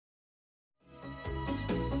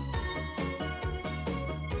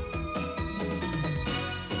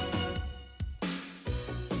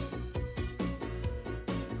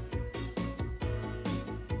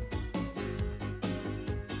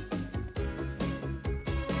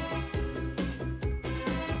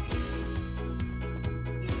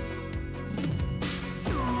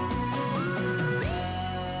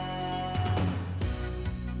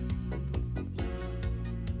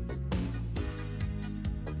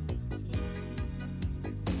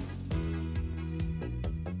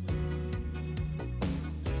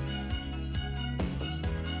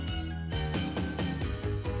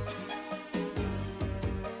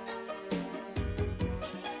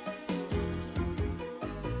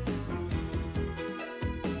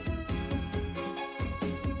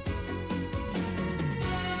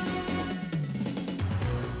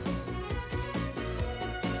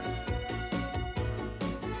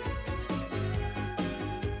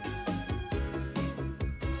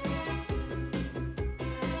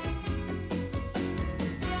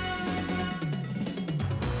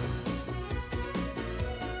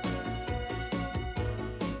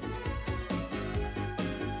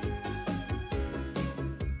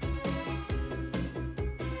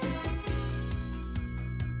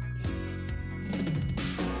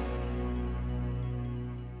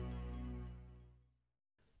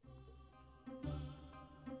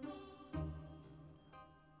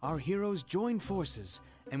our heroes join forces,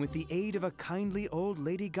 and with the aid of a kindly old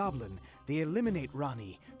lady goblin, they eliminate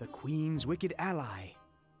Rani, the queen's wicked ally.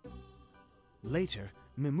 Later,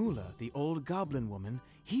 Mimula, the old goblin woman,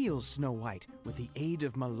 heals Snow White with the aid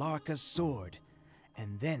of Malarka's sword,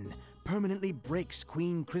 and then permanently breaks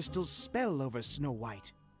Queen Crystal's spell over Snow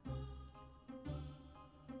White.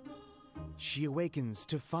 She awakens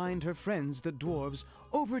to find her friends, the dwarves,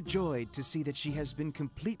 overjoyed to see that she has been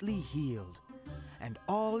completely healed, and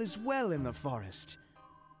all is well in the forest.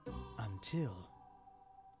 Until...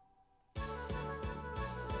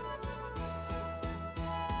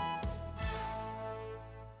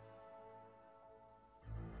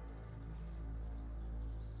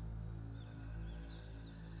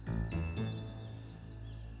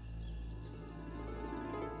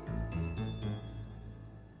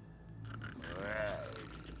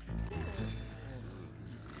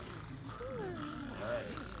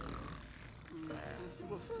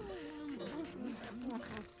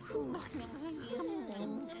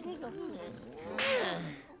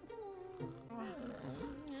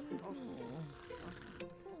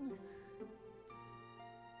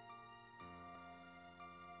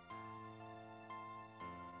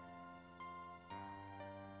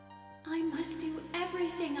 I must do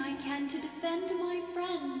everything I can to defend my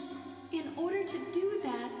friends. In order to do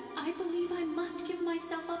that, I believe I must give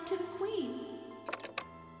myself up to the Queen.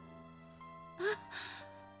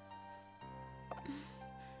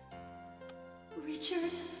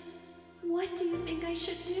 Richard, what do you think I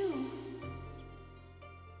should do?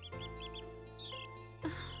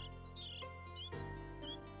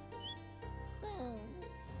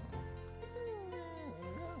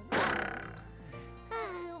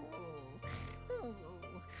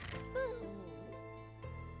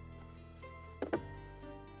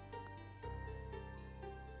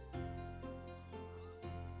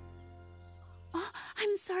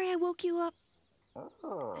 I'm sorry I woke you up.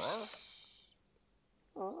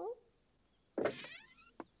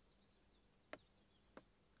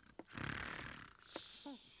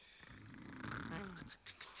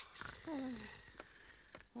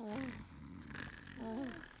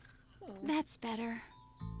 That's better.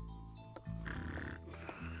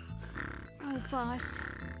 Oh, boss.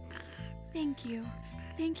 Thank you.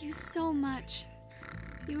 Thank you so much.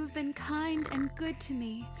 You have been kind and good to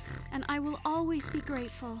me, and I will always be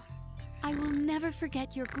grateful. I will never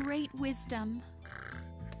forget your great wisdom.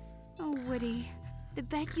 Oh, Woody, the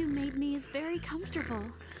bed you made me is very comfortable.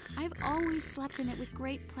 I've always slept in it with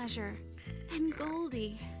great pleasure. And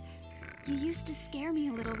Goldie, you used to scare me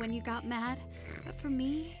a little when you got mad, but for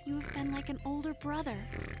me, you have been like an older brother.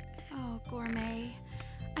 Oh, Gourmet,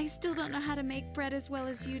 I still don't know how to make bread as well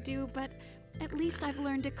as you do, but at least I've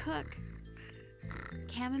learned to cook.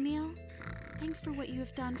 Chamomile, thanks for what you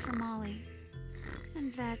have done for Molly.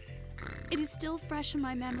 And Vet, it is still fresh in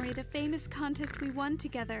my memory, the famous contest we won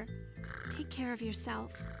together. Take care of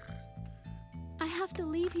yourself. I have to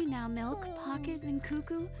leave you now, Milk, Pocket, and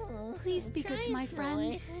Cuckoo. Please be good to my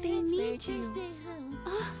friends. They need you.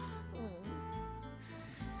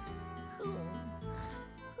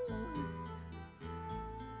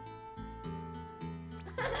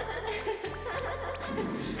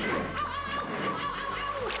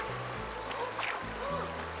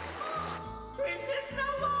 Princess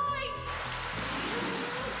Snow White!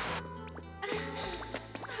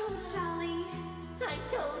 Oh, Jolly. I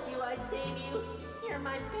told you I'd save you. You're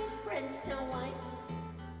my best friend, Snow White.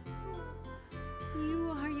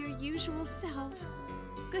 You are your usual self.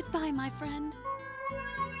 Goodbye, my friend.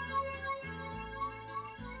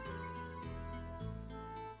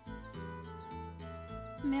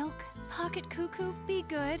 Milk, Pocket, Cuckoo, be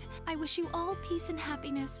good. I wish you all peace and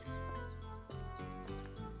happiness.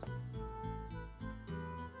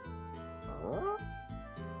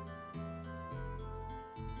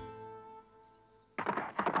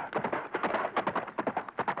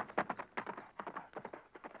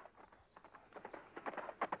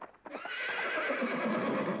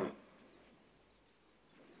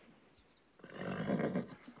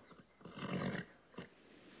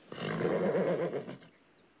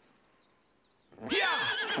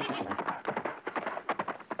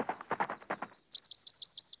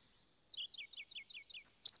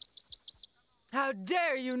 How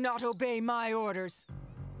dare you not obey my orders?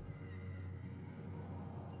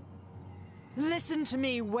 Listen to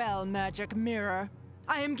me well, Magic Mirror.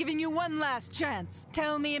 I am giving you one last chance.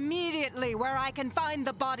 Tell me immediately where I can find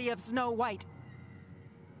the body of Snow White.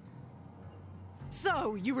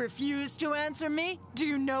 So, you refuse to answer me? Do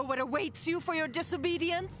you know what awaits you for your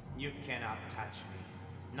disobedience? You cannot touch me,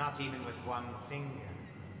 not even with one finger.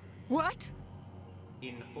 What?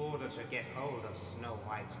 In order to get hold of Snow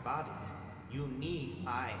White's body, you need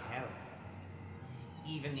my help.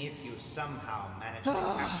 Even if you somehow manage to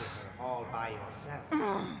capture her all by yourself,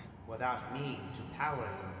 without me to power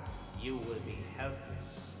you, you will be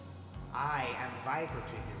helpless. I am vital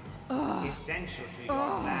to you, essential to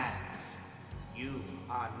your plans. You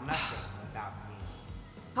are nothing without me.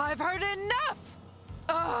 I've heard enough!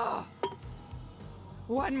 Ugh!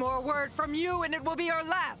 One more word from you and it will be your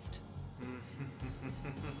last!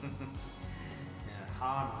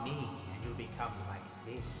 Harm me and you'll become like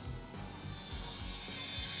this.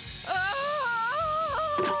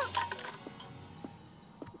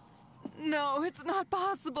 No, it's not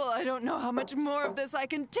possible. I don't know how much more of this I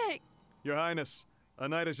can take. Your Highness, a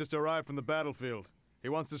knight has just arrived from the battlefield. He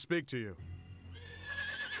wants to speak to you.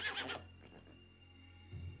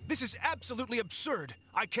 This is absolutely absurd.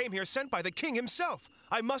 I came here sent by the king himself.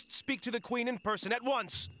 I must speak to the queen in person at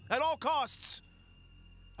once, at all costs.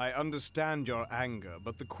 I understand your anger,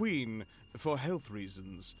 but the Queen, for health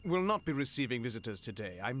reasons, will not be receiving visitors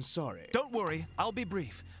today. I'm sorry. Don't worry, I'll be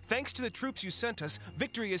brief. Thanks to the troops you sent us,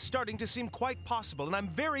 victory is starting to seem quite possible, and I'm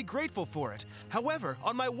very grateful for it. However,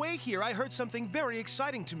 on my way here, I heard something very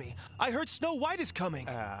exciting to me. I heard Snow White is coming.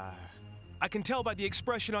 I can tell by the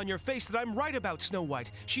expression on your face that I'm right about Snow White.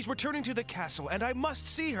 She's returning to the castle, and I must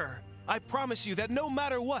see her. I promise you that no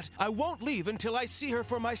matter what, I won't leave until I see her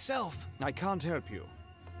for myself. I can't help you.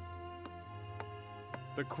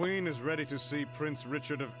 The Queen is ready to see Prince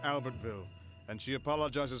Richard of Albertville, and she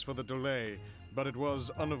apologizes for the delay, but it was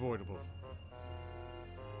unavoidable.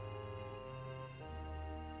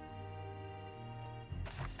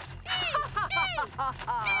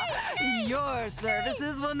 Your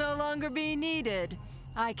services will no longer be needed.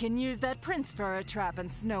 I can use that prince for a trap,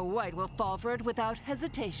 and Snow White will fall for it without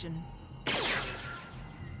hesitation.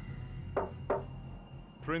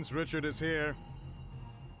 Prince Richard is here.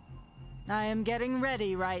 I am getting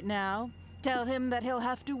ready right now. Tell him that he'll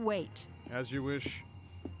have to wait. As you wish.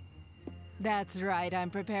 That's right,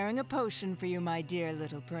 I'm preparing a potion for you, my dear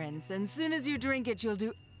little prince. And soon as you drink it, you'll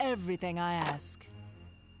do everything I ask.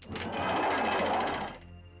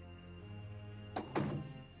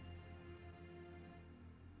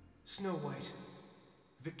 Snow White,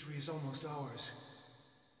 victory is almost ours.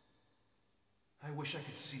 I wish I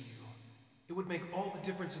could see you. It would make all the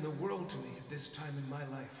difference in the world to me at this time in my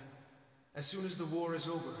life. As soon as the war is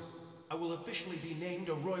over, I will officially be named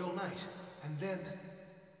a royal knight. And then...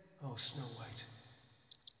 oh, Snow White.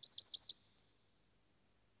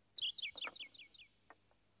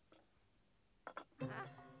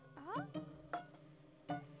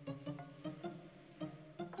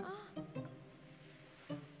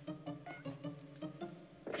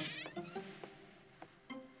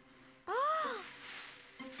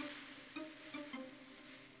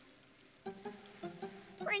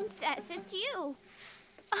 Princess, it's you.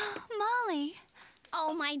 Oh, Molly.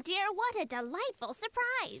 Oh, my dear, what a delightful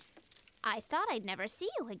surprise. I thought I'd never see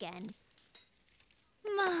you again.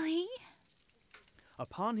 Molly.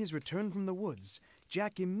 Upon his return from the woods,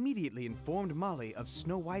 Jack immediately informed Molly of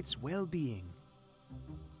Snow White's well-being.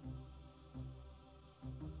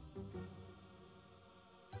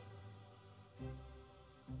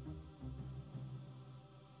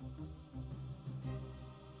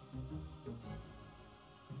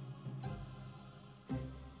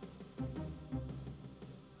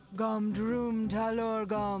 Gom-droom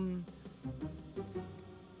talor-gom.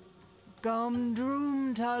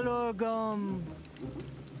 Gom-droom talor-gom.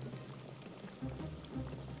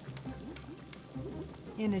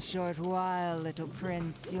 In a short while, little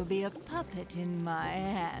prince, you'll be a puppet in my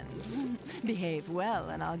hands. Behave well,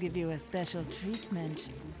 and I'll give you a special treatment.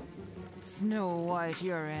 Snow White,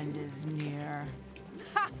 your end is near.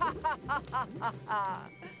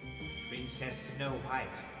 Princess Snow White,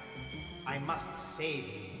 I must save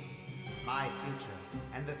you. My future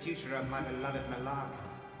and the future of my beloved Malaka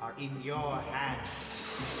are in your hands.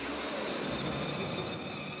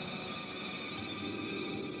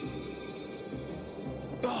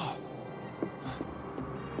 Oh.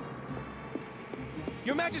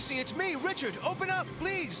 Your Majesty, it's me, Richard. Open up,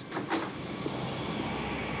 please.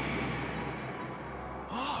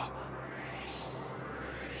 Oh.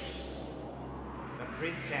 The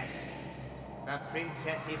princess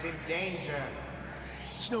is in danger.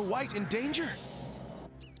 Snow White in danger?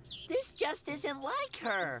 This just isn't like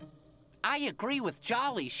her. I agree with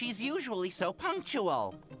Jolly. She's usually so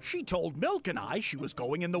punctual. She told Milk and I she was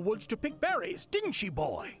going in the woods to pick berries, didn't she,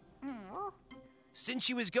 boy? Since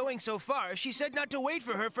she was going so far, she said not to wait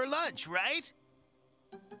for her for lunch, right?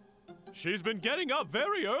 She's been getting up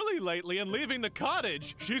very early lately and leaving the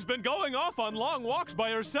cottage. She's been going off on long walks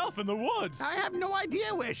by herself in the woods. I have no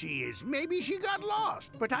idea where she is. Maybe she got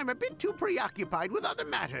lost, but I'm a bit too preoccupied with other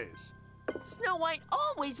matters. Snow White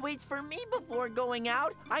always waits for me before going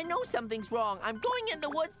out. I know something's wrong. I'm going in the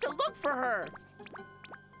woods to look for her.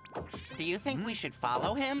 Do you think we should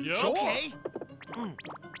follow him? Yep. Okay.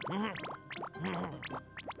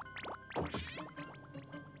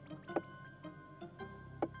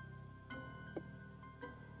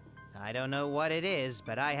 I don't know what it is,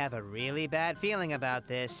 but I have a really bad feeling about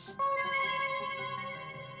this.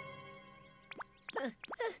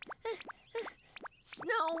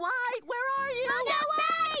 Snow White, where are you? Snow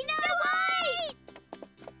White! Snow White!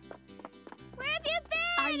 Where have you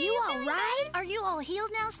been? Are you all right? Are you all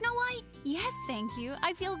healed now, Snow White? Yes, thank you.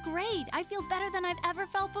 I feel great. I feel better than I've ever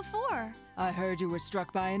felt before. I heard you were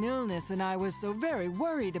struck by an illness, and I was so very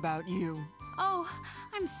worried about you. Oh,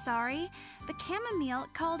 I'm sorry. The chamomile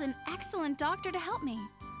called an excellent doctor to help me.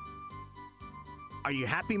 Are you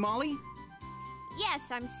happy, Molly?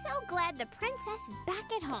 Yes, I'm so glad the princess is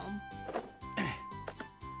back at home.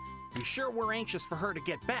 You sure we're anxious for her to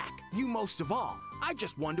get back? You most of all. I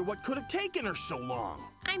just wonder what could have taken her so long.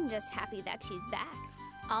 I'm just happy that she's back.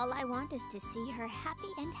 All I want is to see her happy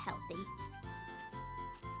and healthy.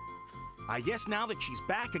 I guess now that she's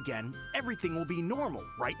back again, everything will be normal,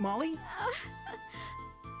 right, Molly?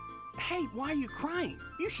 Hey, why are you crying?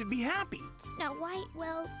 You should be happy. Snow White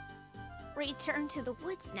will return to the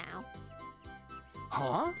woods now.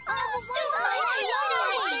 Huh? Oh,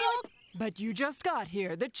 But you just got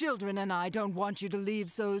here. The children and I don't want you to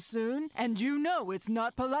leave so soon, and you know it's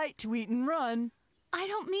not polite to eat and run. I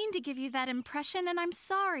don't mean to give you that impression, and I'm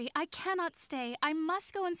sorry. I cannot stay. I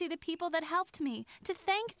must go and see the people that helped me, to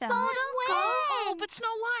thank them. Oh, but Snow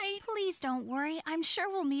White! Please don't worry. I'm sure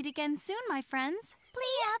we'll meet again soon, my friends.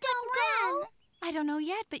 Please don't go. I don't know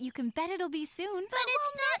yet, but you can bet it'll be soon. But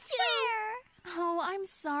it's not fair. Oh, I'm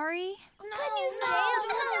sorry. Can you stay?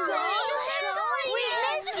 We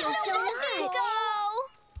missed you so much.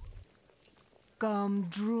 Gum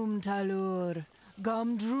drum talor.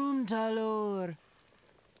 Gum drum talor.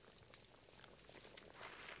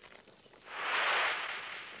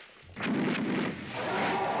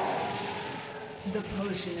 The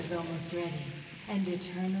potion is almost ready, and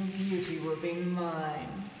eternal beauty will be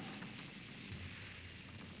mine.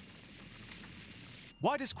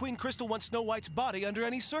 Why does Queen Crystal want Snow White's body under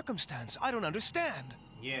any circumstance? I don't understand.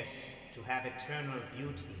 Yes, to have eternal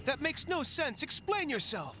beauty. That makes no sense. Explain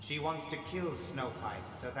yourself. She wants to kill Snow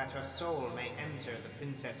White so that her soul may enter the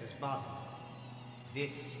princess's body.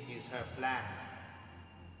 This is her plan,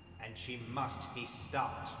 and she must be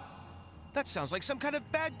stopped. That sounds like some kind of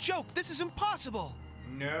bad joke. This is impossible.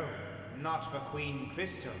 No, not for Queen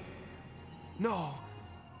Crystal. No,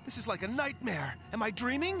 this is like a nightmare. Am I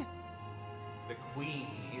dreaming? The Queen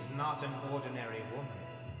is not an ordinary woman.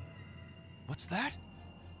 What's that?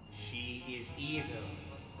 She is evil.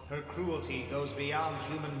 Her cruelty goes beyond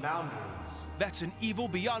human boundaries. That's an evil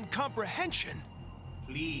beyond comprehension.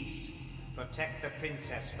 Please, protect the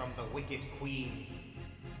princess from the wicked Queen.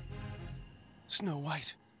 Snow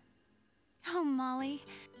White. Oh, Molly.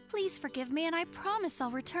 Please forgive me, and I promise I'll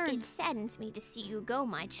return. It saddens me to see you go,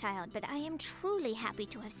 my child, but I am truly happy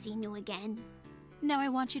to have seen you again. Now I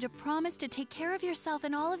want you to promise to take care of yourself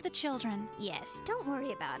and all of the children. Yes, don't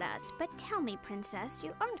worry about us. But tell me, Princess,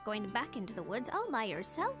 you aren't going back into the woods all by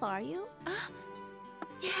yourself, are you?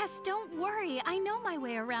 Yes, don't worry. I know my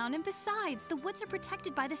way around, and besides, the woods are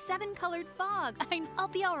protected by the 7-colored fog. I'll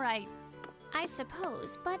be all right. I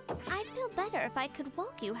suppose, but I'd feel better if I could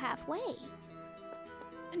walk you halfway.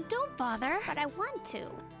 Don't bother. But I want to.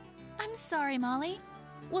 I'm sorry, Molly.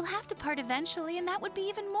 We'll have to part eventually, and that would be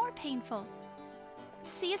even more painful.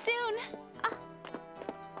 See you soon.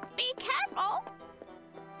 Be careful.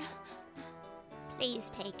 Please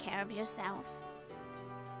take care of yourself.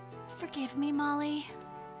 Forgive me, Molly.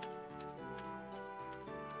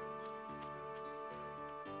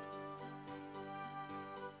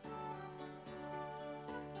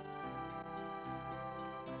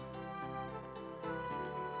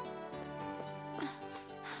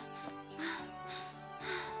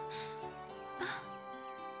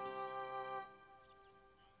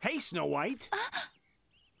 Hey, Snow White.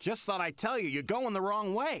 Just thought I'd tell you, you're going the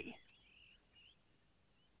wrong way.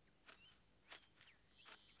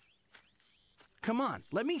 Come on,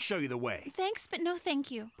 let me show you the way. Thanks, but no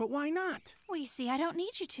thank you. But why not? Well, you see, I don't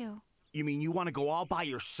need you to. You mean you want to go all by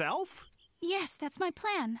yourself? Yes, that's my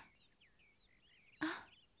plan.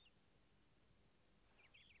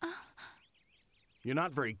 You're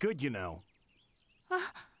not very good, you know.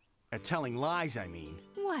 At telling lies, I mean.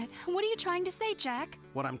 What? What are you trying to say, Jack?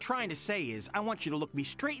 What I'm trying to say is, I want you to look me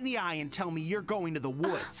straight in the eye and tell me you're going to the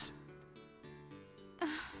woods.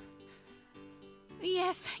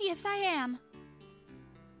 Yes, I am.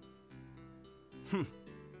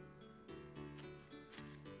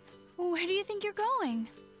 Where do you think you're going?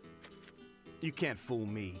 You can't fool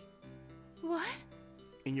me. What?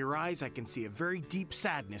 In your eyes, I can see a very deep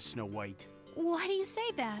sadness, Snow White. Why do you say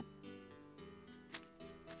that?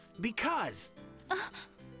 Because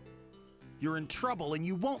you're in trouble and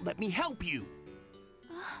you won't let me help you.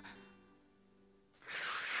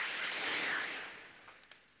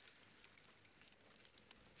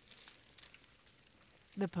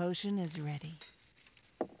 The potion is ready.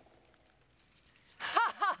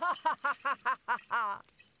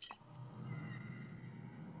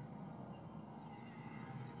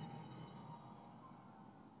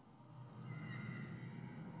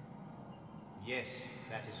 Yes,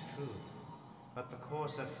 that is true. But the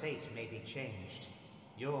course of fate may be changed.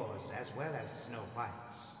 Yours as well as Snow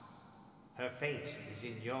White's. Her fate is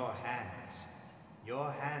in your hands. Your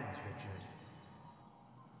hands, Richard.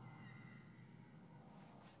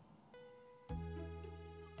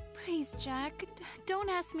 Please, Jack, don't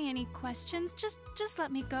ask me any questions. Just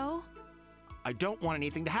let me go. I don't want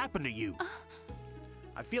anything to happen to you.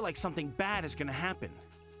 I feel like something bad is gonna happen.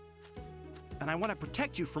 And I want to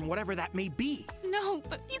protect you from whatever that may be. No,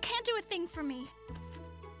 but you can't do a thing for me.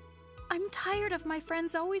 I'm tired of my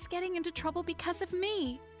friends always getting into trouble because of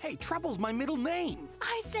me. Hey, Trouble's my middle name.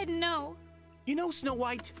 I said no. You know, Snow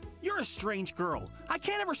White, you're a strange girl. I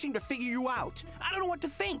can't ever seem to figure you out. I don't know what to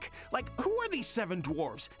think. Like, who are these 7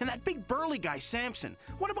 dwarves? And that big burly guy, Samson?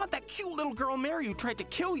 What about that cute little girl, Mary, who tried to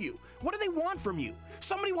kill you? What do they want from you?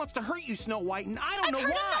 Somebody wants to hurt you, Snow White, and I don't know why.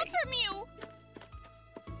 I've heard enough from you.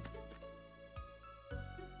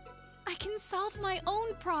 I can solve my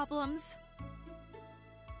own problems.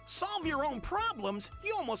 Solve your own problems?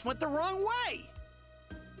 You almost went the wrong way.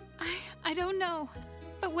 I don't know.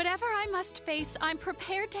 But whatever I must face, I'm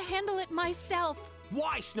prepared to handle it myself.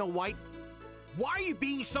 Why, Snow White? Why are you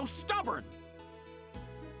being so stubborn?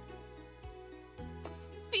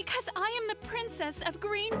 Because I am the princess of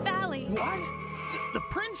Green Valley. What? The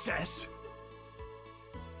princess?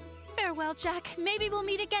 Farewell, Jack. Maybe we'll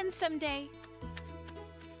meet again someday.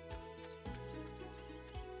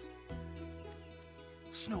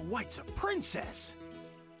 Snow White's a princess.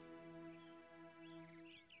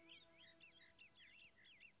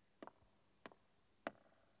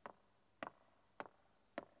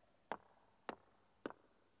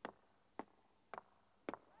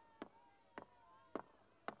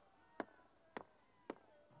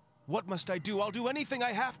 What must I do? I'll do anything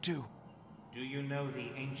I have to. Do you know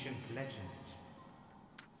the ancient legend?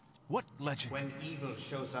 What legend? When evil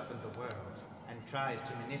shows up in the world and tries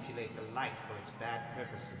to manipulate the light for its bad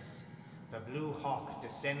purposes, the blue hawk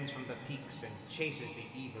descends from the peaks and chases the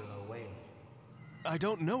evil away. I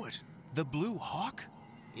don't know it. The blue hawk?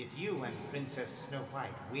 If you and Princess Snow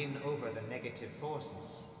White win over the negative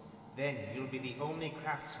forces, then you'll be the only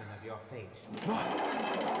craftsman of your fate.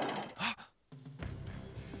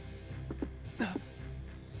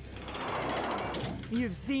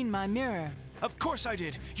 You've seen my mirror. Of course I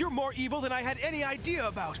did. You're more evil than I had any idea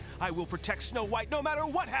about. I will protect Snow White no matter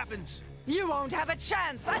what happens. You won't have a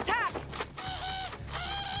chance. Attack!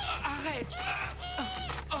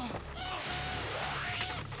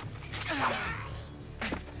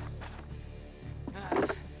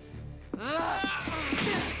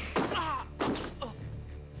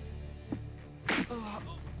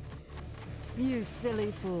 You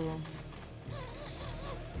silly fool.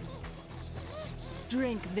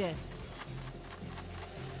 Drink this.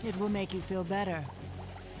 It will make you feel better.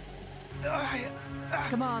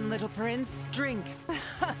 Come on, little prince, drink.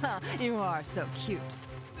 You are so cute.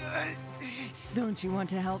 Don't you want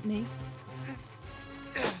to help me?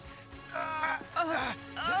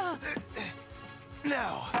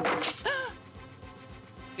 Now.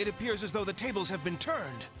 It appears as though the tables have been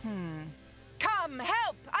turned. Come,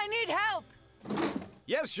 help! I need help!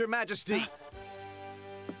 Yes, Your Majesty.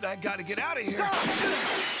 I gotta get out of here. Stop!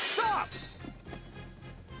 Stop!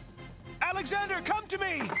 Alexander, come to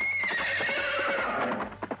me!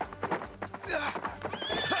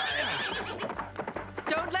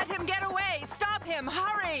 Don't let him get away! Stop him!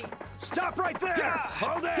 Hurry! Stop right there!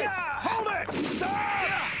 Hold it! Hold it!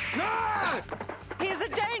 Stop! No! He's a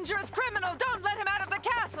dangerous criminal! Don't let him out of the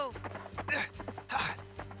castle! Get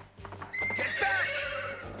back!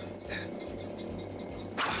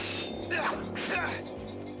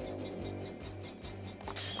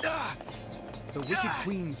 The Wicked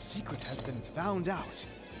Queen's secret has been found out.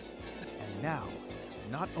 And now,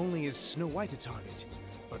 not only is Snow White a target,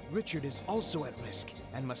 But Richard is also at risk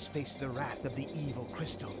and must face the wrath of the evil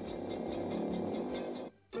crystal.